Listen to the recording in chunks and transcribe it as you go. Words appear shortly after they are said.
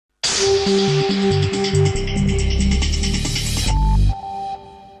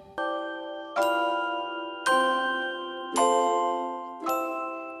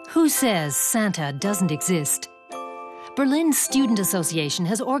Who says Santa doesn't exist? Berlin's Student Association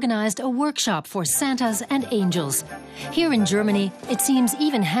has organized a workshop for Santas and angels. Here in Germany, it seems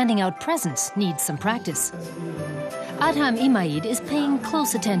even handing out presents needs some practice. Adham Imaid is paying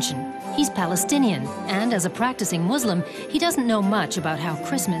close attention. He's Palestinian, and as a practicing Muslim, he doesn't know much about how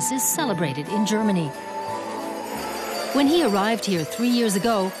Christmas is celebrated in Germany. When he arrived here 3 years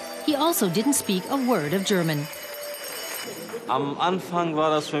ago, he also didn't speak a word of German. I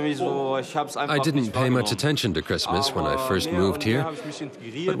didn't pay much attention to Christmas when I first moved here,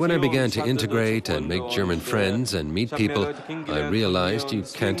 but when I began to integrate and make German friends and meet people, I realized you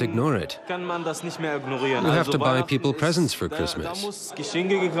can't ignore it. You have to buy people presents for Christmas.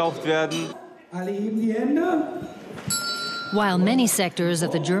 While many sectors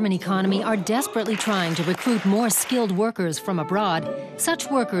of the German economy are desperately trying to recruit more skilled workers from abroad, such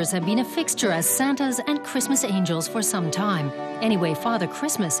workers have been a fixture as Santas and Christmas angels for some time. Anyway, Father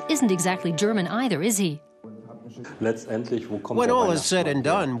Christmas isn't exactly German either, is he? When all is said and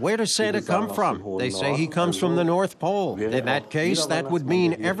done, where does Santa come from? They say he comes from the North Pole. In that case, that would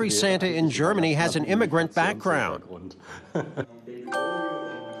mean every Santa in Germany has an immigrant background.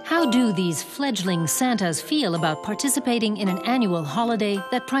 How do these fledgling Santas feel about participating in an annual holiday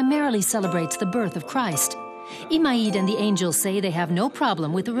that primarily celebrates the birth of Christ? Imaid and the angels say they have no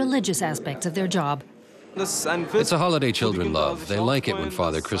problem with the religious aspects of their job. It's a holiday children love. They like it when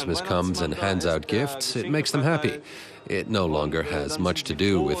Father Christmas comes and hands out gifts. It makes them happy. It no longer has much to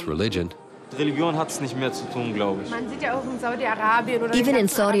do with religion. Even in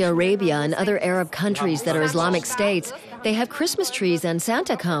Saudi Arabia and other Arab countries that are Islamic states, they have Christmas trees and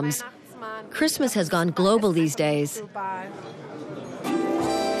Santa comes. Christmas has gone global these days.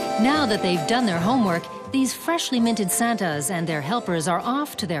 Now that they've done their homework, these freshly minted Santas and their helpers are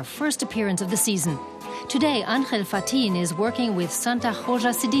off to their first appearance of the season. Today, Angel Fatin is working with Santa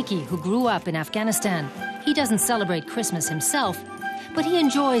Hoja Siddiqui, who grew up in Afghanistan. He doesn't celebrate Christmas himself, but he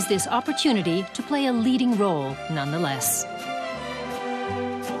enjoys this opportunity to play a leading role nonetheless.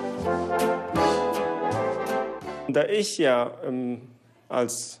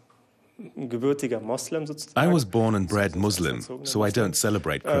 I was born and bred Muslim, so I don't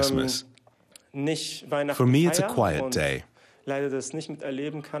celebrate Christmas. For me, it's a quiet day.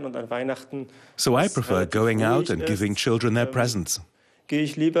 So I prefer going out and giving children their presents.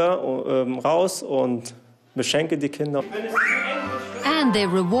 And they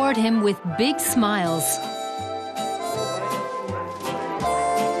reward him with big smiles.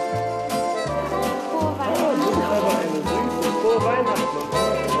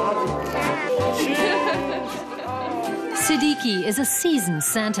 Siddiqui is a seasoned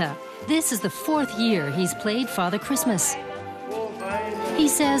Santa. This is the 4th year he's played Father Christmas. He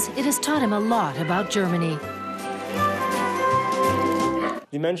says it has taught him a lot about Germany.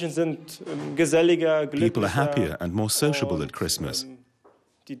 People are happier and more sociable at Christmas.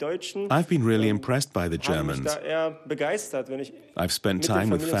 I've been really impressed by the Germans. I've spent time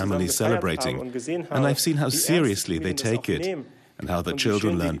with families celebrating, and I've seen how seriously they take it, and how the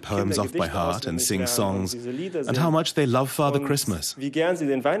children learn poems off by heart and sing songs, and how much they love Father Christmas. They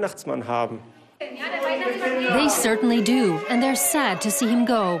certainly do, and they're sad to see him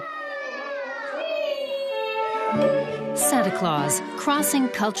go. Santa Claus, crossing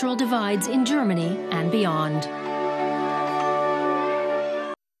cultural divides in Germany and beyond.